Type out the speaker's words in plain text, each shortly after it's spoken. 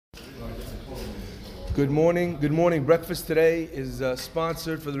Good morning. Breakfast today is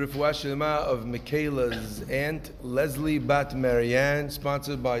sponsored for the Refuah Shlema of Michaela's aunt, Leslie Bat Marianne,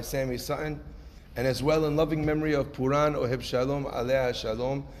 sponsored by Sammy Sutton, and as well in loving memory of Puran Oheb Shalom, Alea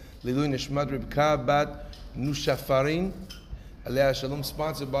Shalom, Lilu Nishmat Ribka Bat Nushafarin, Alea Shalom,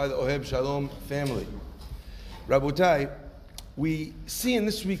 sponsored by the Oheb Shalom family. Rabotai, we see in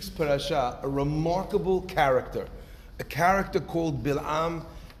this week's parasha a remarkable character, a character called Bilam.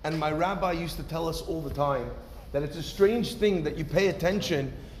 And my rabbi used to tell us all the time that it's a strange thing that you pay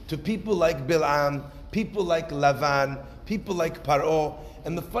attention to people like Bilam, people like Lavan, people like Paro.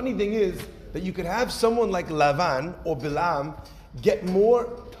 And the funny thing is that you could have someone like Lavan or Bilam get more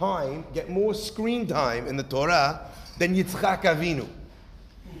time, get more screen time in the Torah than Yitzchak Avinu.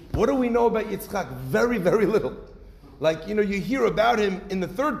 What do we know about Yitzchak? Very, very little. Like, you hear about him in the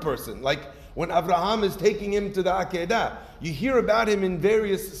third person, like when Abraham is taking him to the Akedah. You hear about him in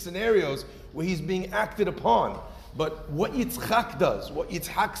various scenarios where he's being acted upon. But what Yitzchak does, what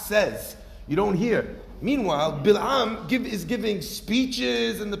Yitzchak says, you don't hear. Meanwhile, Bilam is giving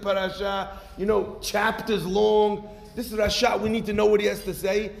speeches in the parasha, chapters long. This is Rasha, we need to know what he has to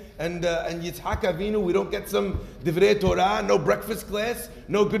say. And Yitzchak Avinu, we don't get some Divrei Torah, no breakfast class,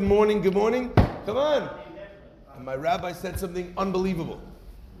 no good morning. Come on. And my rabbi said something unbelievable.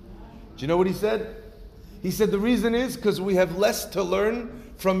 Do you know what he said? He said the reason is because we have less to learn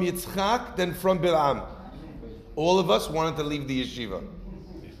from Yitzchak than from Bilam. All of us wanted to leave the yeshiva.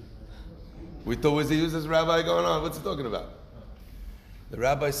 We thought, who's this rabbi going on? What's he talking about? The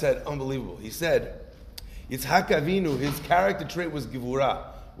rabbi said, unbelievable. He said, Yitzchak Avinu, his character trait was gevurah,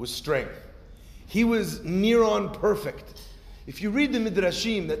 was strength. He was near on perfect. If you read the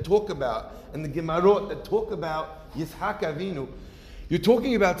Midrashim that talk about, and the Gemarot that talk about Yitzchak Avinu, you're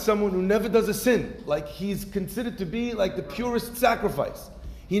talking about someone who never does a sin. Like he's considered to be like the purest sacrifice.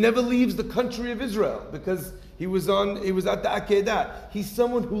 He never leaves the country of Israel because he was at the Akedah. He's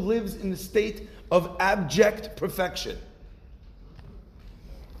someone who lives in the state of abject perfection.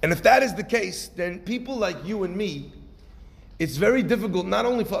 And if that is the case, then people like you and me, it's very difficult not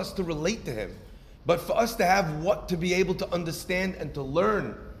only for us to relate to him, but for us to have what to be able to understand and to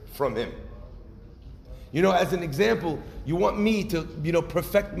learn from him. As an example, you want me to,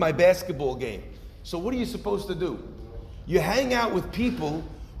 perfect my basketball game. So what are you supposed to do? You hang out with people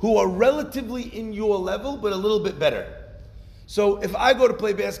who are relatively in your level, but a little bit better. So if I go to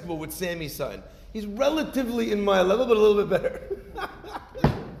play basketball with Sammy's son, he's relatively in my level, but a little bit better.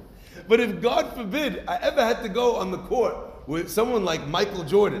 But if, God forbid, I ever had to go on the court with someone like Michael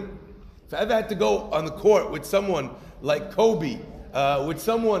Jordan, if I ever had to go on the court with someone like Kobe, with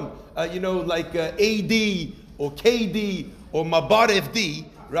someone, like AD or KD or Mabar FD,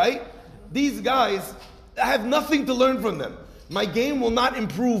 right? These guys, I have nothing to learn from them. My game will not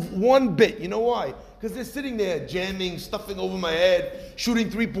improve one bit. You know why? Because they're sitting there jamming, stuffing over my head,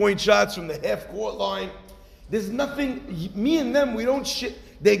 shooting three-point shots from the half-court line. There's nothing, me and them, we don't shit.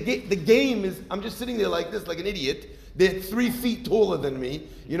 The game is, I'm just sitting there like this, like an idiot. They're 3 feet taller than me,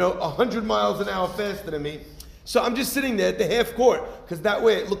 100 miles an hour faster than me. So I'm just sitting there at the half court, because that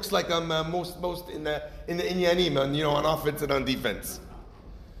way it looks like I'm most in the Inyanim, on offense and on defense.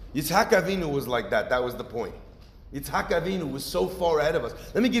 Yitzchak Avinu was like that. That was the point. Yitzchak Avinu was so far ahead of us.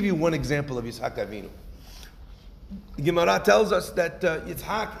 Let me give you one example of Yitzchak Avinu. Gemara tells us that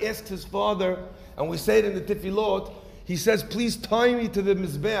Yitzchak asked his father, and we say it in the Tefillot, he says, please tie me to the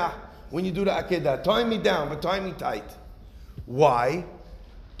Mizbeach when you do the Akedah. Tie me down, but tie me tight. Why?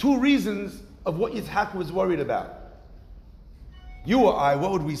 2 reasons of what Yitzchak was worried about. You or I,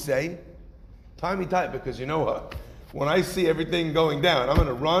 what would we say? Tie me tight, because you know what? When I see everything going down, I'm going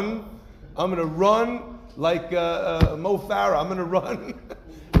to run like Mo Farah. I'm going to run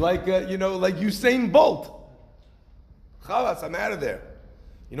like Usain Bolt. Chalas, I'm out of there.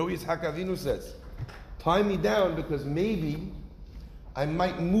 You know what Yitzchak Avinu says? Tie me down because maybe I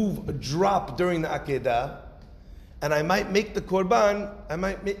might move a drop during the Akedah, and I might make the korban, I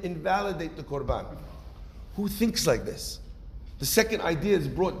might invalidate the korban. Who thinks like this? The second idea is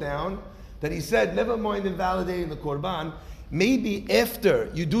brought down that he said, never mind invalidating the korban, maybe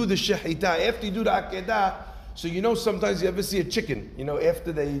after you do the shahita, after you do the akedah, so sometimes you ever see a chicken,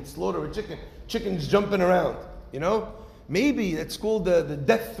 after they slaughter a chicken, chickens jumping around, maybe it's called the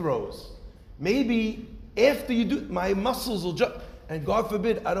death throes. Maybe after you do, my muscles will jump, and God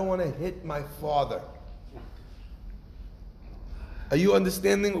forbid, I don't want to hit my father. Are you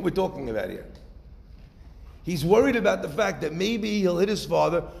understanding what we're talking about here? He's worried about the fact that maybe he'll hit his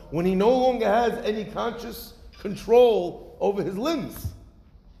father when he no longer has any conscious control over his limbs.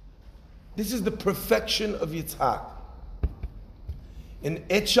 This is the perfection of Yitzhak. In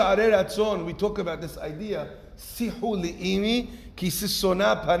Et Sha'arei Ratzon, we talk about this idea, Sihu li'imi ki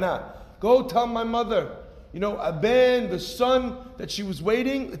sisona pana. Go tell my mother, Aben, the son that she was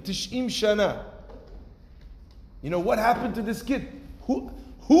waiting, Tish'im Shana. What happened to this kid?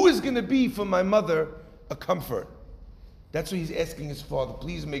 Who is going to be for my mother a comfort? That's what he's asking his father.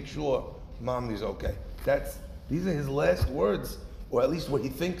 Please make sure Mom is okay. These are his last words, or at least what he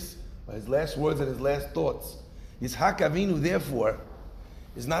thinks are his last words and his last thoughts. Yitzhak Avinu, therefore,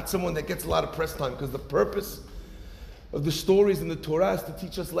 is not someone that gets a lot of press time, because the purpose of the stories in the Torah is to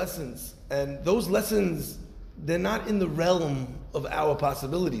teach us lessons. And those lessons, they're not in the realm of our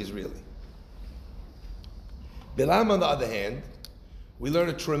possibilities, really. Bilam, on the other hand, we learn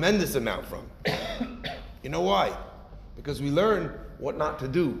a tremendous amount from. You know why? Because we learn what not to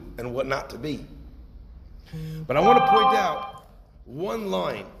do and what not to be. But I want to point out one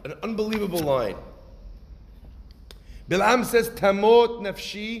line, an unbelievable line. Bilam says, Tamot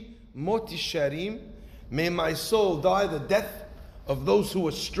nafshi mot yisharim, may my soul die the death of those who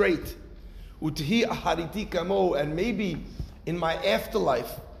are straight. Utihi ahariti kamo, and maybe in my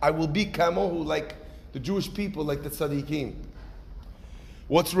afterlife I will be kamohu, like the Jewish people, like the tzaddikim.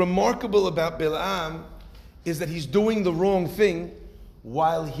 What's remarkable about Bilam is that he's doing the wrong thing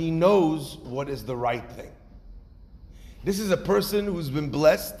while he knows what is the right thing. This is a person who's been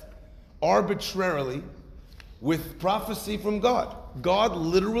blessed arbitrarily with prophecy from God. God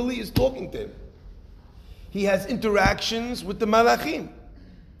literally is talking to him. He has interactions with the malachim.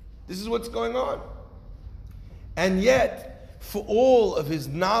 This is what's going on. And yet, for all of his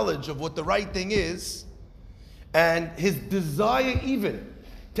knowledge of what the right thing is, and his desire even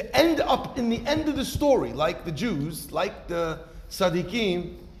to end up in the end of the story, like the Jews, like the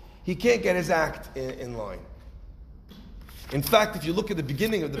tzaddikim, he can't get his act in line. In fact, if you look at the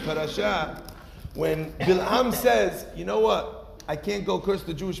beginning of the parasha, when Bilam says, you know what, I can't go curse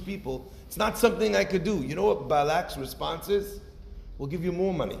the Jewish people, it's not something I could do. You know what Balak's response is? We'll give you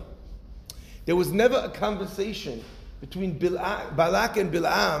more money. There was never a conversation between Balak and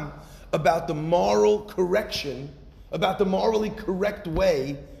Bilam about the moral correction, about the morally correct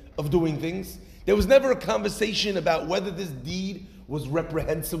way of doing things. There was never a conversation about whether this deed was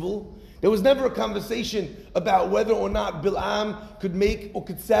reprehensible. There was never a conversation about whether or not Bilam could make or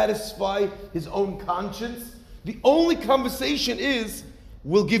could satisfy his own conscience. The only conversation is,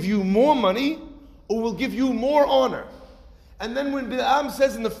 we'll give you more money or we'll give you more honor. And then when Bilam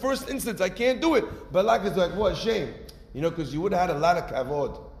says in the first instance, I can't do it, Balak is like, what a shame. Because you would have had a lot of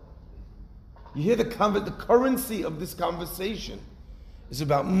kavod. You hear the currency of this conversation is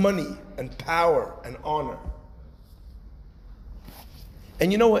about money and power and honor.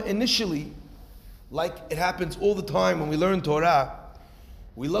 And you know what? Initially, like it happens all the time when we learn Torah,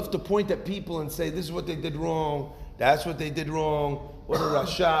 we love to point at people and say, this is what they did wrong, that's what they did wrong, what a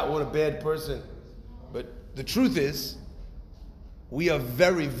rasha, what a bad person. But the truth is, we are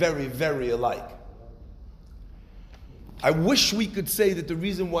very, very, very alike. I wish we could say that the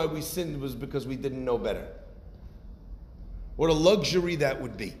reason why we sinned was because we didn't know better. What a luxury that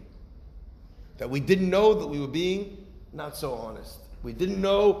would be. That we didn't know that we were being not so honest. We didn't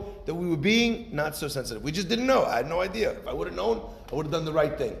know that we were being not so sensitive. We just didn't know. I had no idea. If I would have known, I would have done the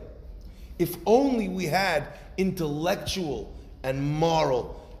right thing. If only we had intellectual and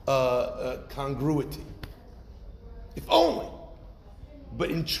moral congruity. If only. But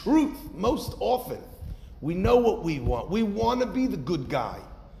in truth, most often, we know what we want. We want to be the good guy.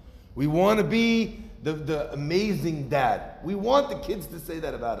 We want to be the amazing dad. We want the kids to say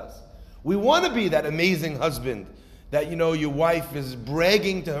that about us. We want to be that amazing husband that, your wife is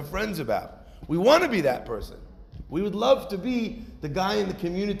bragging to her friends about. We want to be that person. We would love to be the guy in the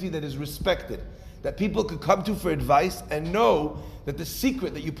community that is respected, that people could come to for advice and know that the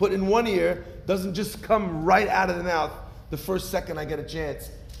secret that you put in one ear doesn't just come right out of the mouth the first second I get a chance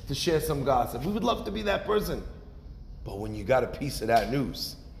to share some gossip. We would love to be that person. But when you got a piece of that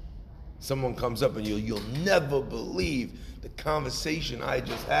news, someone comes up and you'll never believe the conversation I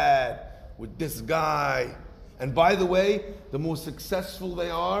just had with this guy. And by the way, the more successful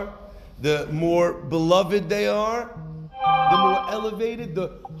they are, the more beloved they are, the more elevated,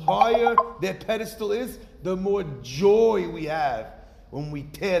 the higher their pedestal is, the more joy we have when we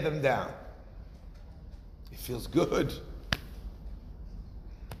tear them down. It feels good.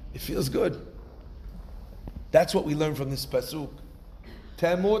 It feels good. That's what we learn from this pasuk.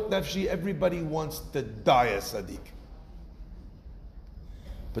 Tamot nafshi, everybody wants to die a tzaddik.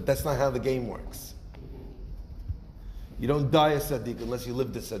 But that's not how the game works. You don't die a tzaddik unless you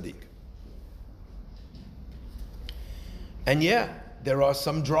live the tzaddik. And yeah, there are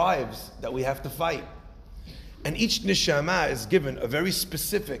some drives that we have to fight. And each neshama is given a very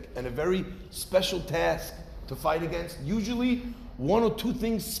specific and a very special task to fight against. Usually, one or two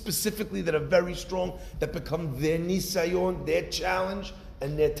things specifically that are very strong, that become their nisayon, their challenge,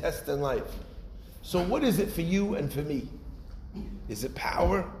 and their test in life. So what is it for you and for me? Is it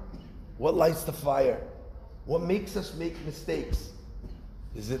power? What lights the fire? What makes us make mistakes?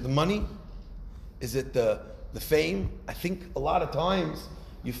 Is it the money? Is it the fame? I think a lot of times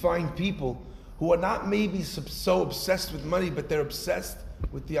you find people who are not maybe so obsessed with money, but they're obsessed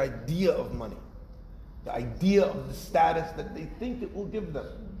with the idea of money. The idea of the status that they think it will give them.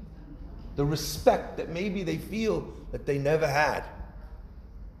 The respect that maybe they feel that they never had.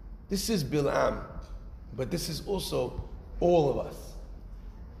 This is Bil'am, but this is also all of us.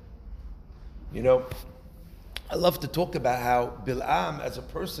 You know, I love to talk about how Bil'am as a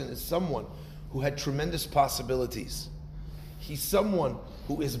person is someone who had tremendous possibilities. He's someone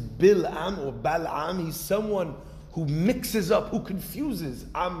who is Bil'am or Bal'am. He's someone who mixes up, who confuses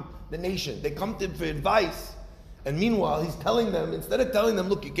the nation. They come to him for advice, and meanwhile he's telling them, instead of telling them,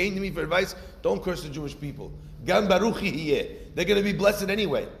 look, you came to me for advice, don't curse the Jewish people. Gan baruchi hiyeh. They're going to be blessed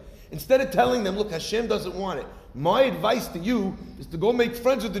anyway. Instead of telling them, look, Hashem doesn't want it. My advice to you is to go make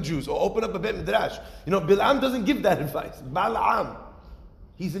friends with the Jews or open up a bet midrash. You know, Bil'am doesn't give that advice. Bal'am.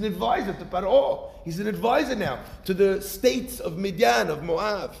 He's an advisor to Paro. He's an advisor now to the states of Midian, of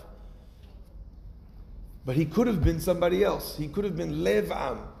Moab. But he could have been somebody else. He could have been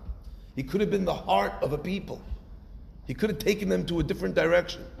Lev'am. He could have been the heart of a people. He could have taken them to a different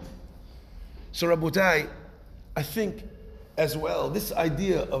direction. So Rabotai, I think as well, this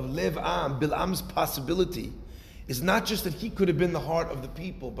idea of Lev'am, Bil'am's possibility, is not just that he could have been the heart of the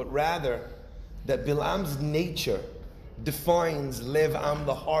people, but rather that Bil'am's nature defines Lev'am,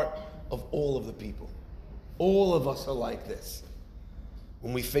 the heart of all of the people. All of us are like this.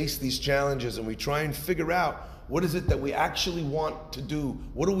 When we face these challenges and we try and figure out what is it that we actually want to do,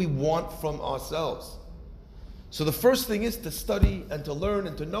 what do we want from ourselves? So the first thing is to study and to learn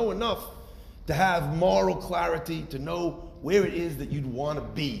and to know enough to have moral clarity, to know where it is that you'd want to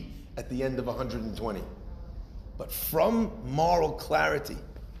be at the end of 120. But from moral clarity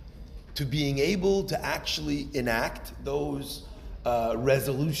to being able to actually enact those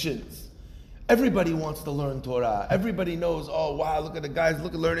resolutions. Everybody wants to learn Torah. Everybody knows, oh wow, look at the guys,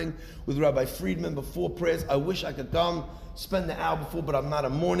 look at learning with Rabbi Friedman before prayers. I wish I could come, spend the hour before, but I'm not a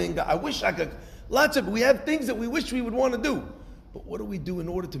morning guy. I wish I could. We have things that we wish we would want to do. But what do we do in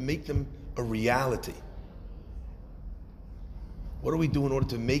order to make them a reality? What do we do in order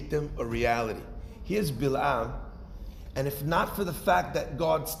to make them a reality? Here's Bil'am, and if not for the fact that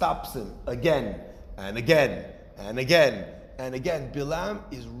God stops him again and again and again and again, Bil'am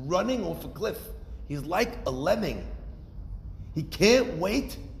is running off a cliff. He's like a lemming. He can't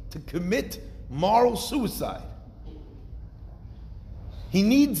wait to commit moral suicide. He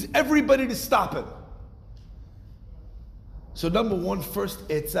needs everybody to stop him. So number one, first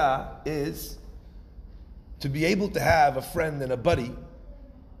etzah is to be able to have a friend and a buddy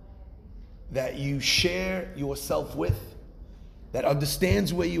that you share yourself with, that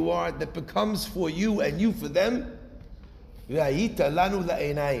understands where you are, that becomes for you and you for them, that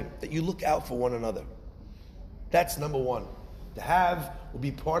you look out for one another. That's number one. To have or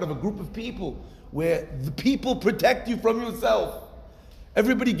be part of a group of people where the people protect you from yourself.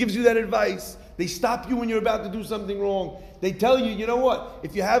 Everybody gives you that advice. They stop you when you're about to do something wrong. They tell you, you know what?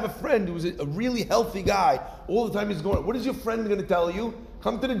 If you have a friend who's a really healthy guy, all the time he's going, what is your friend going to tell you?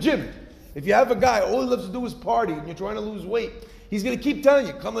 Come to the gym. If you have a guy, all he loves to do is party and you're trying to lose weight, he's going to keep telling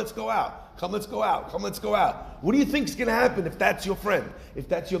you, come, let's go out. Come, let's go out. Come, let's go out. What do you think is going to happen if that's your friend? If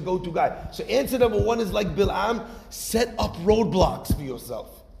that's your go-to guy? So answer number one is like Bil'am, set up roadblocks for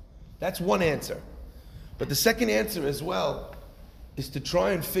yourself. That's one answer. But the second answer as well is to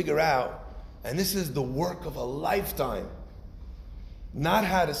try and figure out, and this is the work of a lifetime, not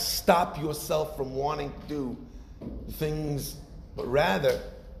how to stop yourself from wanting to do things, but rather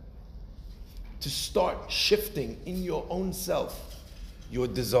to start shifting in your own self your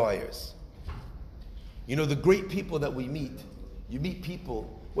desires. You know, the great people that we meet, you meet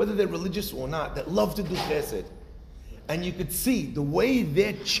people, whether they're religious or not, that love to do chesed. And you could see the way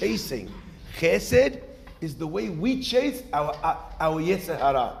they're chasing chesed is the way we chase our yetzer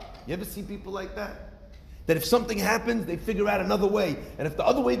hara. You ever see people like that? That if something happens, they figure out another way. And if the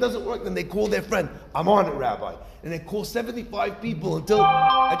other way doesn't work, then they call their friend, I'm on it, Rabbi. And they call 75 people until,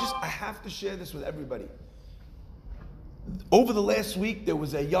 I have to share this with everybody. Over the last week, there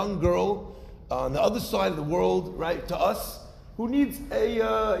was a young girl on the other side of the world, right, to us, who needs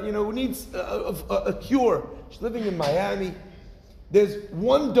a cure. She's living in Miami. There's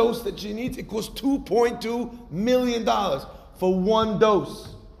one dose that she needs. It costs $2.2 million for one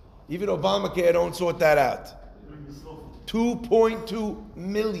dose. Even Obamacare don't sort that out. 2.2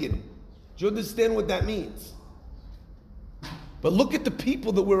 million. Do you understand what that means? But look at the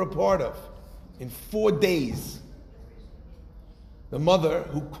people that we're a part of. In 4 days, the mother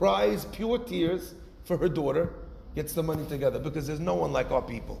who cries pure tears for her daughter gets the money together, because there's no one like our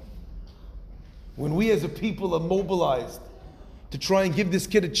people. When we as a people are mobilized to try and give this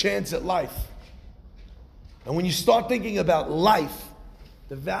kid a chance at life, and when you start thinking about life,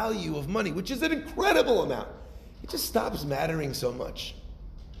 the value of money, which is an incredible amount, it just stops mattering so much.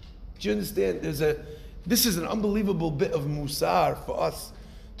 Do you understand? This is an unbelievable bit of musar for us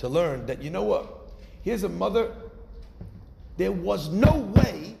to learn, that, you know what? Here's a mother, there was no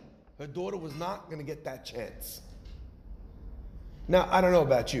way her daughter was not going to get that chance. Now, I don't know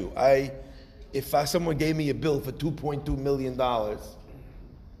about you. If someone gave me a bill for $2.2 million,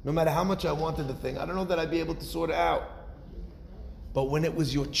 no matter how much I wanted the thing, I don't know that I'd be able to sort it out. But when it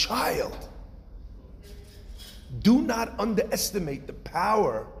was your child, do not underestimate the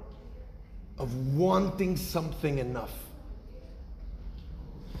power of wanting something enough.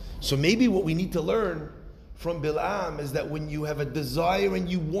 So maybe what we need to learn from Bilam is that when you have a desire and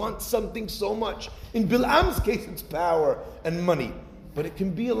you want something so much, in Bilam's case it's power and money, but it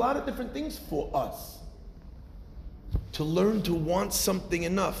can be a lot of different things for us. To learn to want something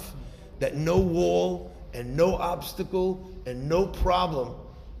enough that no wall and no obstacle and no problem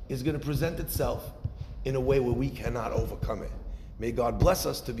is going to present itself in a way where we cannot overcome it. May God bless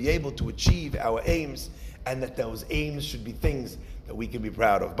us to be able to achieve our aims, and that those aims should be things that we can be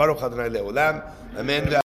proud of. Baruch Adonai Le'olam. Amen.